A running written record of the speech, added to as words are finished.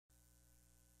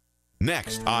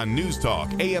Next on News Talk,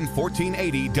 AM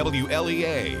 1480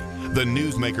 WLEA, the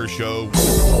Newsmaker Show.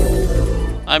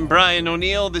 I'm Brian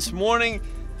O'Neill. This morning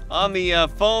on the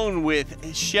phone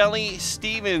with Shelly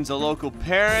Stevens, a local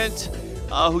parent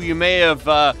who you may have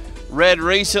read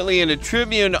recently in a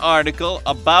Tribune article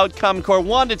about Common Core.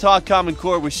 Wanted to talk Common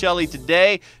Core with Shelly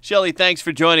today. Shelly, thanks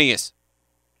for joining us.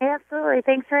 Absolutely.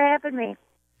 Thanks for having me.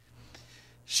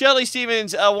 Shelly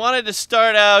Stevens, I wanted to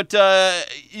start out,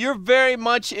 you're very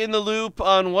much in the loop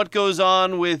on what goes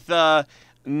on with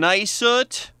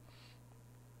NYSUT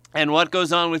and what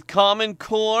goes on with Common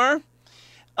Core.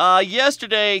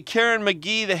 Yesterday, Karen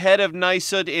McGee, the head of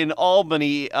NYSUT in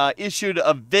Albany, issued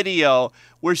a video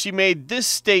where she made this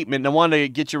statement. I wanted to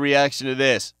get your reaction to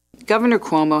this. Governor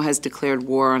Cuomo has declared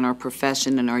war on our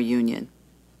profession and our union.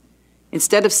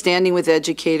 Instead of standing with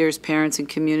educators, parents, and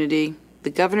community, the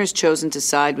governor's chosen to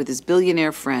side with his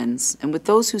billionaire friends and with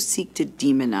those who seek to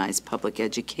demonize public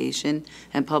education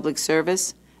and public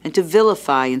service and to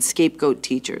vilify and scapegoat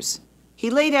teachers. He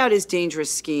laid out his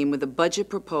dangerous scheme with a budget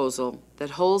proposal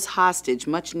that holds hostage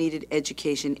much-needed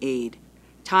education aid,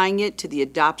 tying it to the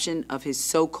adoption of his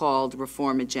so-called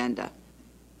reform agenda.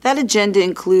 That agenda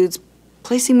includes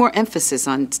placing more emphasis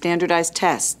on standardized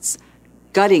tests,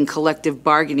 gutting collective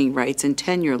bargaining rights and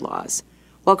tenure laws,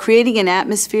 while creating an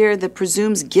atmosphere that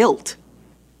presumes guilt,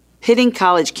 pitting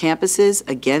college campuses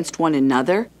against one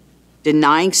another,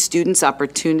 denying students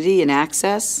opportunity and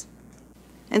access,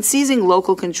 and seizing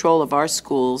local control of our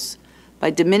schools by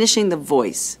diminishing the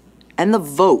voice and the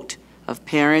vote of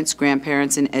parents,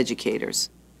 grandparents, and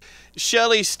educators.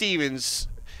 Shelly Stevens,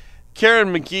 Karen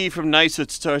McGee from NYSUT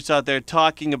starts out there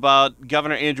talking about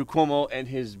Governor Andrew Cuomo and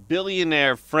his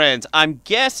billionaire friends. I'm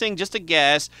guessing, just a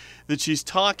guess, that she's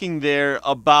talking there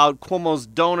about Cuomo's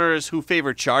donors who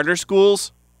favor charter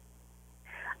schools.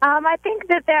 I think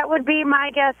that would be my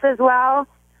guess as well.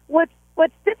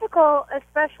 What's difficult,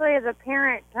 especially as a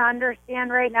parent, to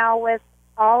understand right now with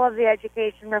all of the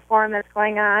education reform that's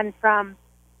going on from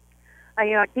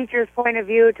a teacher's point of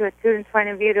view to a student's point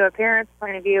of view to a parent's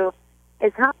point of view,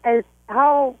 is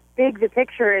how big the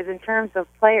picture is in terms of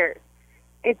players.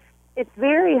 It's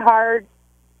very hard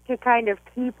to kind of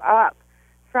keep up,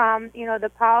 from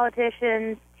the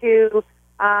politicians to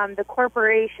the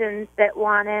corporations that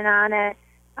want in on it,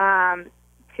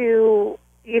 to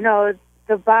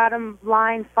the bottom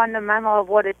line fundamental of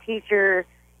what a teacher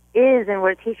is and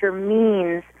what a teacher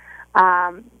means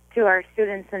to our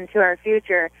students and to our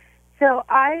future. So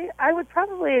I would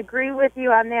probably agree with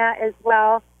you on that as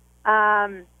well.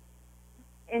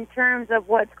 In terms of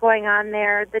what's going on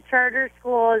there, the charter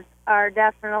schools are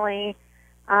definitely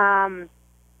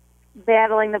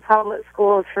battling the public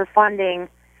schools for funding,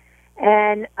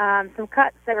 and some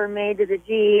cuts that were made to the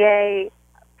GEA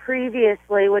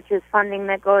previously, which is funding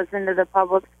that goes into the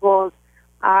public schools,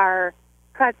 are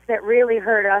cuts that really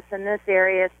hurt us in this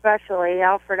area, especially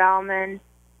Alfred Alman,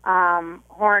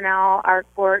 Hornell,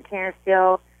 Arkport,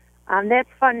 Canisteel. That's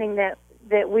funding that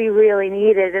we really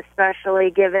needed,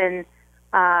 especially given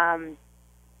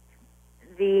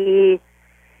the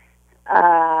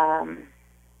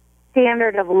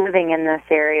standard of living in this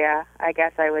area, I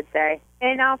guess I would say.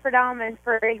 In Alfred Alman,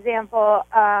 for example,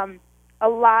 a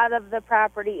lot of the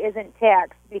property isn't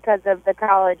taxed because of the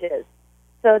colleges.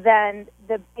 So then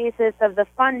the basis of the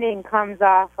funding comes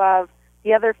off of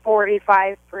the other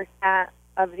 45%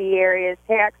 of the area's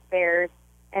taxpayers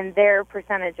and their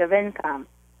percentage of income.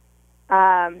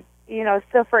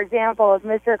 So for example, if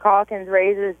Mr. Calkins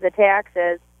raises the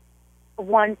taxes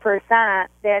 1%,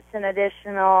 that's an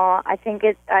additional, I think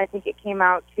it came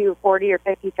out to $40,000 or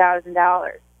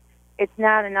 $50,000. It's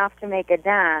not enough to make a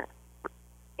dent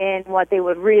in what they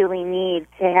would really need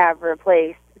to have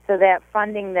replaced. So that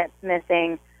funding that's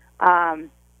missing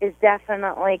is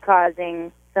definitely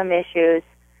causing some issues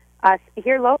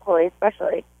here locally,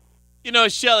 especially.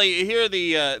 Shelly, you hear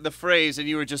the phrase, and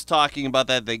you were just talking about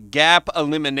that, the gap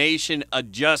elimination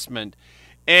adjustment.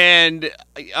 And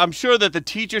I'm sure that the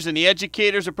teachers and the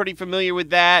educators are pretty familiar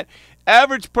with that.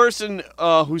 Average person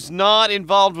who's not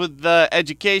involved with the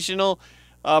educational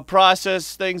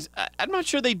process things, I'm not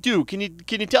sure they do. Can you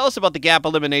tell us about the gap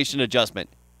elimination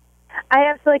adjustment? I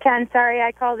absolutely can. Sorry,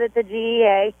 I called it the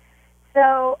GEA.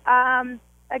 So,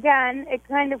 again, it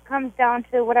kind of comes down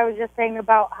to what I was just saying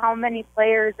about how many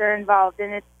players are involved,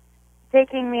 and it's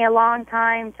taking me a long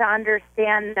time to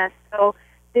understand this. So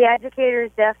the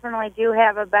educators definitely do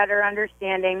have a better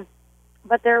understanding,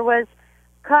 but there was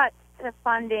cuts to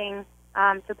funding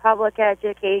to public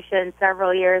education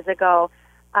several years ago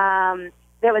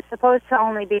that was supposed to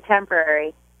only be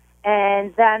temporary.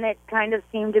 And then it kind of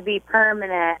seemed to be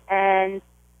permanent. And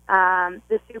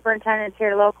The superintendents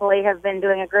here locally have been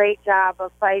doing a great job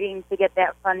of fighting to get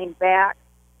that funding back.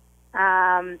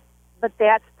 But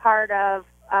that's part of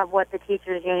what the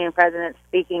teachers union president's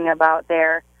speaking about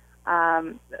there,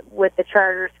 with the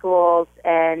charter schools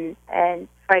and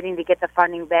fighting to get the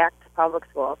funding back to public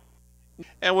schools.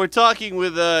 And we're talking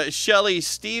with Shelly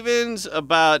Stevens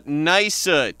about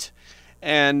NYSUT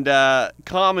and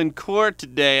Common Core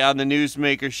today on the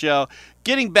Newsmaker Show.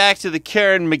 Getting back to the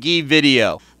Karen McGee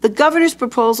video. The governor's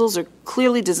proposals are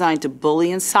clearly designed to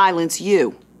bully and silence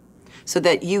you so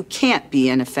that you can't be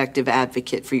an effective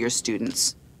advocate for your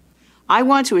students. I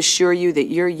want to assure you that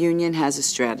your union has a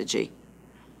strategy,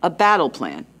 a battle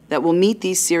plan that will meet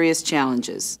these serious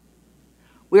challenges.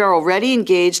 We are already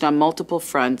engaged on multiple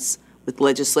fronts with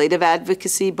legislative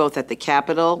advocacy both at the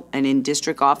Capitol and in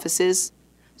district offices,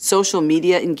 social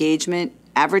media engagement,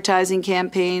 advertising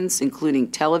campaigns,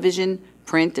 including television,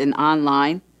 print, and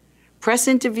online, press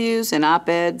interviews and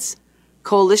op-eds,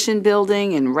 coalition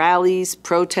building and rallies,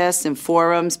 protests, and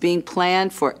forums being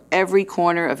planned for every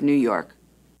corner of New York.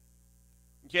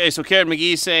 Okay, so Karen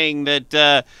McGee saying that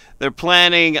they're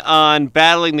planning on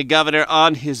battling the governor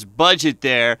on his budget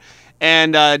there.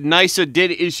 And NYSUT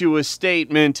did issue a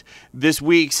statement this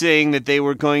week saying that they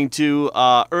were going to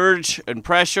urge and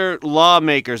pressure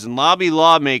lawmakers and lobby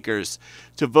lawmakers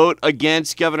to vote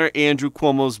against Governor Andrew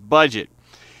Cuomo's budget.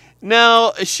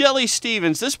 Now, Shelly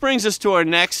Stevens, this brings us to our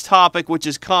next topic, which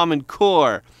is Common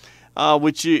Core,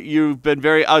 which you've been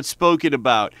very outspoken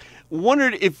about.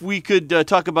 Wondered if we could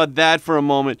talk about that for a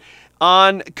moment.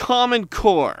 On Common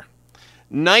Core,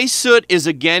 NYSUT is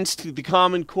against the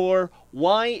Common Core.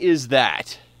 Why is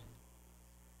that?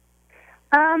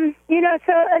 So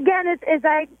again, as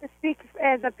I speak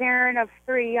as a parent of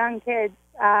 3 young kids,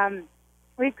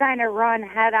 we've kind of run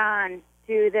head on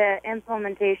to the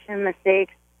implementation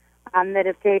mistakes that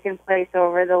have taken place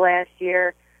over the last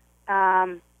year.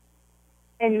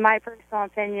 In my personal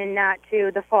opinion, not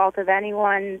to the fault of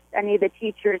anyone, any of the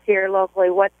teachers here locally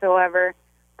whatsoever.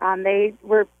 They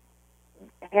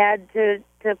had to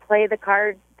play the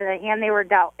cards, the hand they were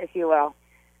dealt, if you will.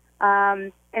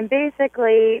 And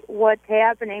basically what's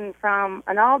happening from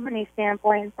an Albany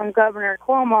standpoint, from Governor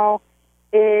Cuomo,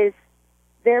 is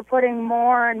they're putting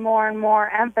more and more and more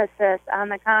emphasis on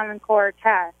the Common Core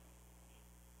tests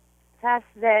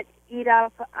that eat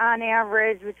up on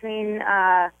average between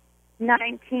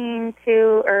 9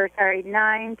 to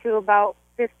about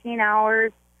 15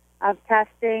 hours of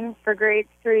testing for grades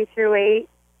 3 through 8,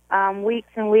 weeks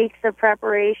and weeks of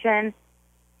preparation.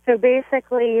 So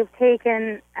basically you've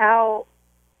taken out,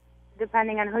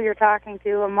 depending on who you're talking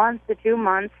to, a month to 2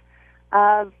 months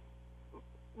of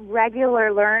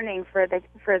regular learning for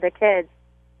the kids.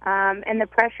 And the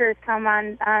pressures come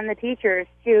on the teachers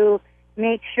to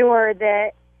make sure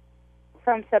that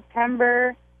from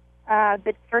September,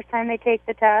 the first time they take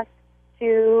the test,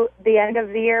 to the end of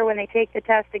the year when they take the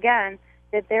test again,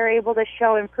 that they're able to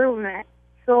show improvement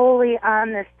solely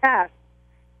on this test.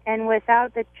 And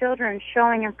without the children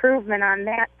showing improvement on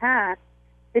that test,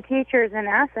 the teachers, in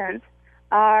essence,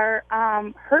 are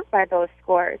hurt by those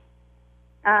scores.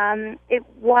 It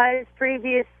was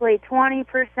previously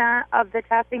 20% of the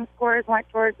testing scores went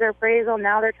towards their appraisal.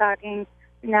 Now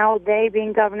they,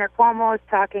 being Governor Cuomo, is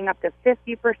talking up to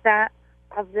 50%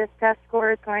 of this test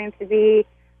score is going to be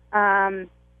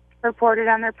reported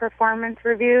on their performance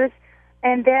reviews.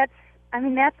 And that's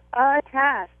a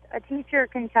test. A teacher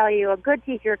can tell you, a good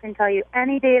teacher can tell you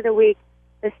any day of the week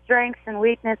the strengths and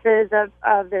weaknesses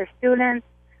of their students,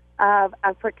 of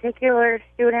a particular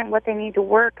student, what they need to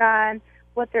work on,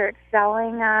 what they're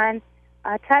excelling on.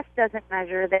 A test doesn't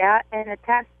measure that, and a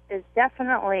test is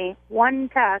definitely one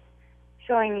test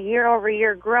showing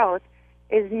year-over-year growth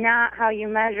is not how you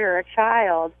measure a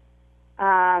child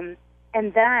and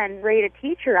then rate a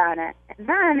teacher on it. And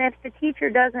then if the teacher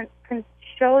doesn't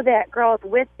show that growth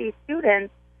with these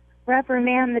students,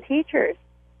 reprimand the teachers.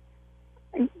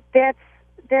 That's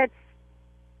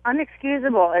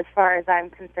unexcusable as far as I'm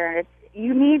concerned.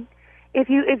 If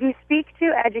you speak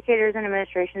to educators and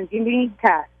administrations, you need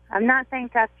tests. I'm not saying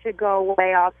tests should go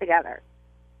away altogether,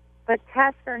 but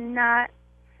tests are not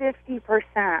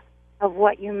 50% of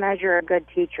what you measure a good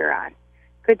teacher on.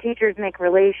 Good teachers make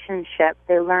relationships.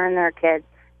 They learn their kids.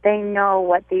 They know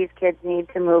what these kids need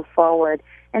to move forward,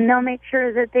 and they'll make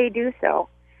sure that they do so.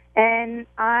 And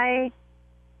I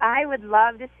would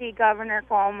love to see Governor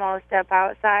Cuomo step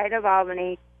outside of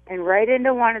Albany and right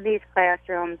into one of these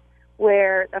classrooms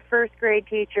where a first grade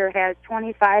teacher has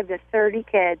 25 to 30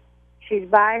 kids. She's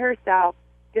by herself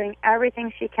doing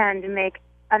everything she can to make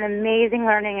an amazing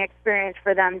learning experience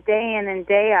for them day in and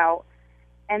day out.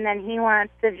 and then he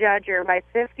wants to judge her by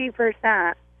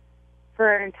 50%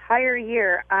 for an entire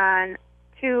year on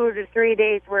 2 to 3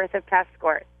 days worth of test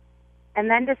scores, and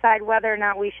then decide whether or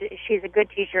not she's a good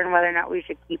teacher and whether or not we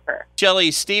should keep her.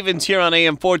 Shelly Stevens here on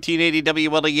AM 1480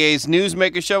 WLEA's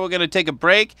Newsmaker Show. We're going to take a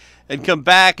break and come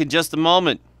back in just a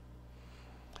moment.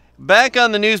 Back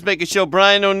on the Newsmaker Show,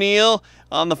 Brian O'Neill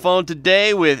on the phone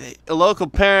today with a local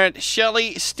parent,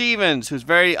 Shelly Stevens, who's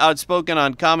very outspoken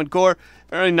on Common Core,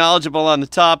 very knowledgeable on the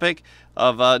topic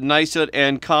of NYSUT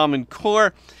and Common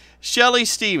Core. Shelly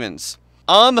Stevens,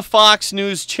 on the Fox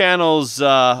News Channel's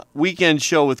weekend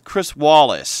show with Chris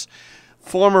Wallace,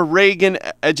 former Reagan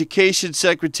Education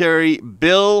Secretary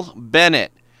Bill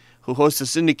Bennett, who hosts a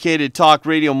syndicated talk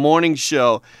radio morning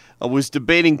show, was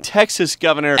debating Texas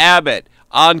Governor Abbott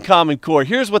on Common Core.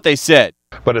 Here's what they said.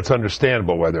 But it's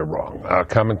understandable why they're wrong.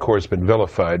 Common Core has been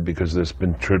vilified because there's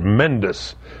been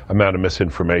tremendous amount of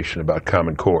misinformation about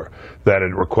Common Core. That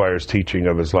it requires teaching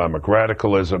of Islamic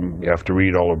radicalism. You have to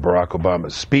read all of Barack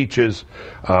Obama's speeches.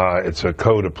 It's a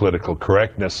code of political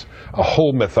correctness. A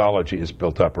whole mythology is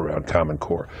built up around Common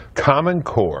Core. Common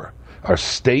Core are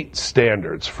state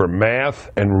standards for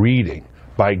math and reading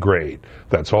by grade.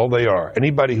 That's all they are.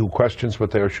 Anybody who questions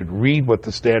what they are should read what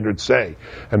the standards say.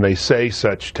 And they say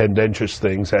such tendentious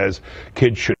things as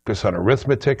kids should focus on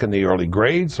arithmetic in the early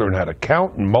grades, learn how to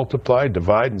count and multiply,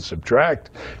 divide and subtract.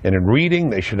 And in reading,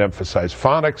 they should emphasize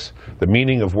phonics, the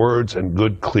meaning of words, and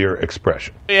good, clear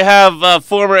expression. You have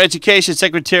former Education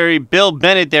Secretary Bill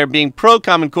Bennett there being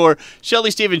pro-Common Core.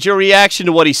 Shelly Stevens, your reaction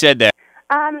to what he said there?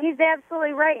 He's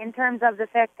absolutely right in terms of the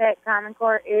fact that Common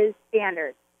Core is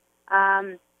standard.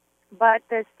 But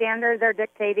the standards are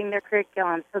dictating their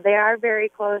curriculum, so they are very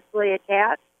closely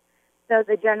attached. So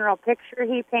the general picture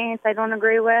he paints, I don't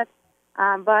agree with,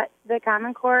 but the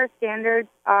Common Core standards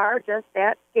are just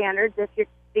that, standards, if you're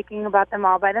speaking about them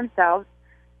all by themselves.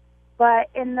 But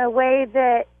in the way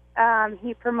that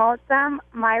he promotes them,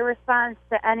 my response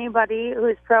to anybody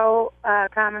who's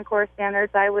pro-Common Core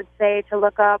standards, I would say to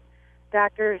look up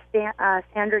Dr.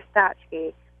 Sandra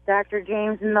Stotchke, Dr.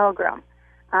 James Milgram.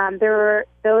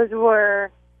 Those were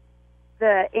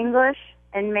the English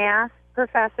and math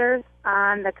professors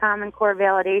on the Common Core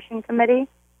Validation Committee.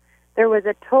 There was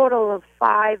a total of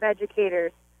 5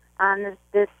 educators on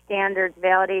this standards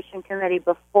validation committee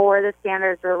before the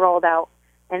standards were rolled out,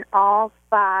 and all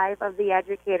 5 of the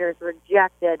educators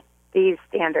rejected these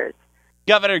standards.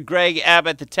 Governor Greg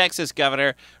Abbott, the Texas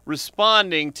governor,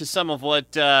 responding to some of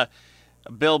what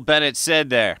Bill Bennett said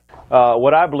there.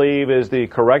 What I believe is the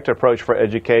correct approach for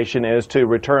education is to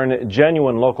return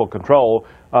genuine local control,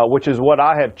 which is what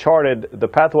I have charted the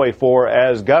pathway for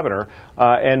as governor,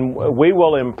 and we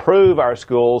will improve our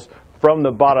schools from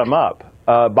the bottom up.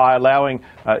 By allowing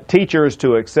teachers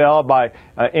to excel, by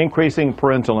increasing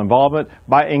parental involvement,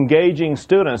 by engaging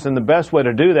students. And the best way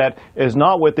to do that is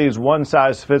not with these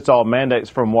one-size-fits-all mandates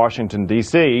from Washington,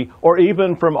 D.C., or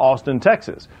even from Austin,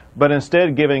 Texas, but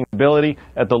instead giving ability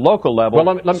at the local level,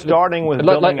 starting with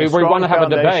building a strong we want to have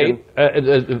foundation. a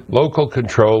debate. Local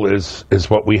control is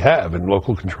what we have, and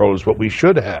local control is what we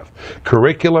should have.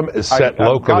 Curriculum is set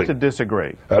locally. I've got to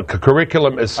disagree.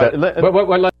 Curriculum is set...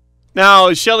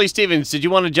 Now, Shelly Stevens, did you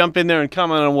want to jump in there and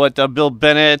comment on what Bill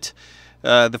Bennett,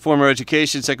 the former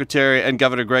Education Secretary, and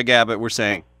Governor Greg Abbott were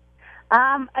saying?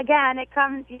 Again,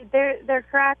 they're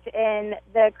correct in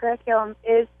the curriculum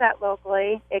is set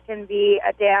locally. It can be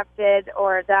adapted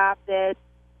or adopted,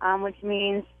 which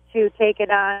means to take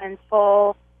it on in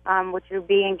full, which would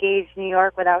be engaged New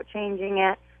York without changing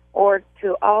it, or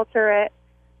to alter it.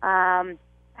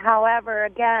 However,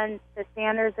 again, the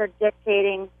standards are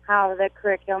dictating how the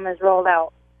curriculum is rolled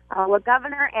out. What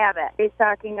Governor Abbott is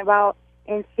talking about,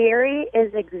 in theory,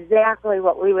 is exactly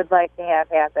what we would like to have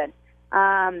happen.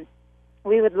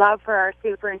 We would love for our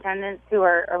superintendents who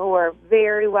are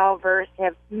very well versed,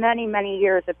 have many, many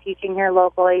years of teaching here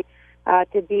locally,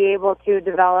 to be able to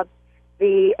develop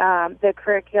the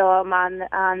curriculum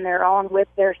on their own with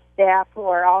their staff who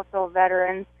are also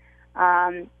veterans.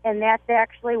 And that's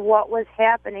actually what was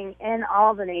happening in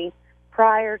Albany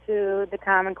prior to the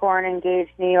Common Core and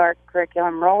Engaged New York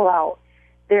curriculum rollout.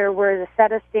 There was a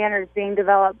set of standards being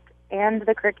developed and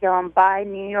the curriculum by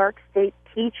New York State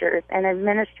teachers and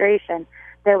administration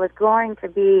that was going to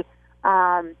be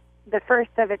the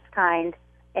first of its kind,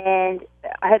 and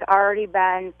had already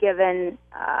been given,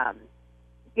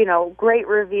 great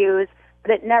reviews,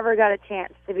 but it never got a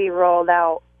chance to be rolled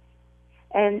out.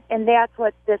 And that's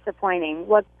what's disappointing.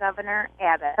 What Governor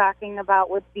Abbott talking about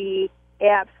would be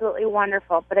absolutely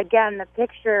wonderful. But again, the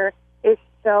picture is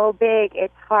so big,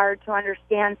 it's hard to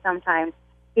understand sometimes.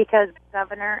 because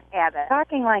Governor Abbott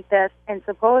talking like this, and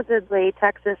supposedly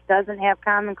Texas doesn't have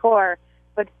Common Core,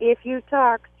 but if you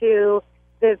talk to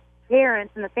the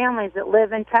parents and the families that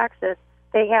live in Texas,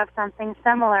 they have something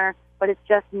similar, but it's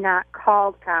just not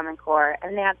called Common Core,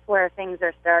 and that's where things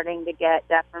are starting to get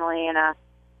definitely in a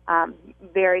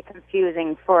very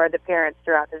confusing for the parents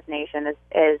throughout this nation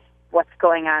is what's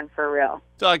going on for real.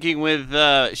 Talking with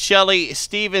Shelly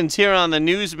Stevens here on the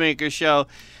Newsmaker Show.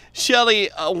 Shelly,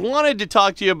 I wanted to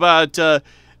talk to you about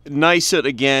NYSUT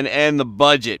again and the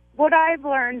budget. What I've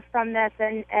learned from this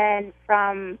and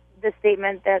from the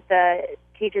statement that the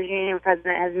Teachers Union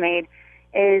president has made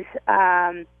is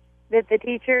that the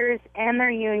teachers and their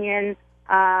union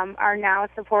are now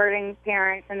supporting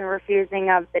parents in the refusing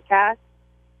of the test.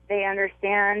 They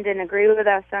understand and agree with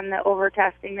us on the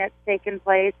over-testing that's taken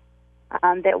place,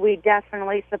 that we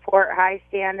definitely support high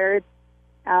standards.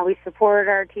 We support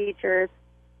our teachers.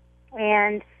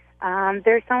 And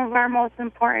they're some of our most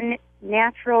important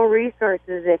natural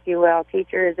resources, if you will,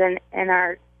 teachers and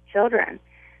our children.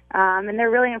 And they're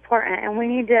really important, and we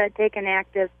need to take an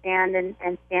active stand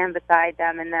and stand beside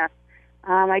them in this.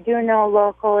 I do know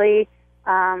locally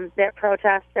that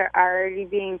protests are already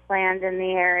being planned in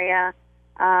the area.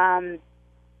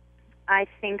 I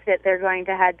think that they're going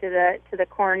to head to the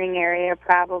Corning area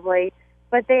probably,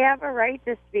 but they have a right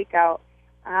to speak out.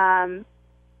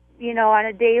 You know, on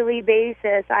a daily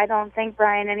basis, I don't think,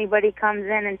 Brian, anybody comes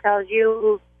in and tells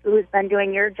you who's been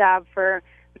doing your job for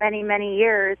many, many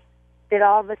years that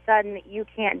all of a sudden you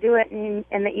can't do it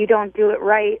and that you don't do it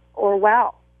right or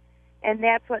well. And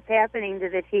that's what's happening to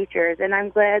the teachers. And I'm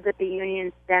glad that the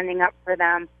union's standing up for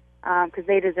them because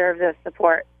they deserve the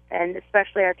support. And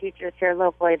especially our teachers here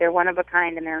locally. They're one of a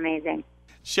kind and they're amazing.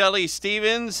 Shelly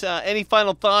Stevens, any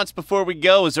final thoughts before we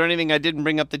go? Is there anything I didn't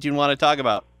bring up that you want to talk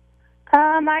about?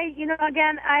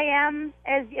 I am,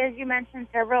 as you mentioned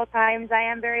several times, I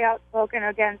am very outspoken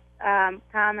against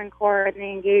Common Core and the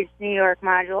Engaged New York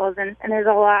modules, and there's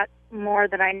a lot more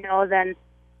that I know than,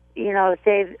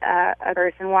 say, a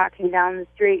person walking down the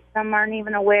street. Some aren't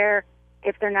even aware,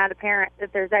 if they're not a parent,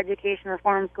 that there's education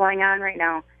reforms going on right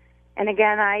now. And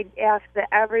again, I ask that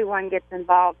everyone gets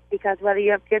involved, because whether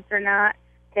you have kids or not,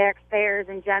 taxpayers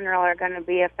in general are going to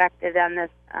be affected on this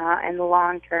in the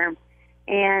long term.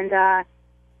 And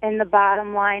the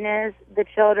bottom line is the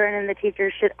children and the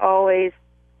teachers should always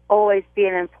be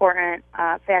an important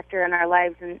factor in our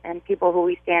lives and people who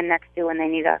we stand next to when they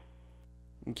need us.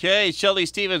 Okay, Shelly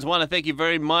Stevens, want to thank you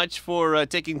very much for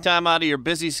taking time out of your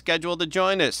busy schedule to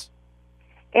join us.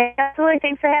 Absolutely.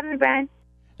 Thanks for having me, Brian.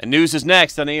 And news is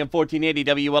next on AM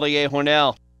 1480 WLEA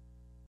Hornell.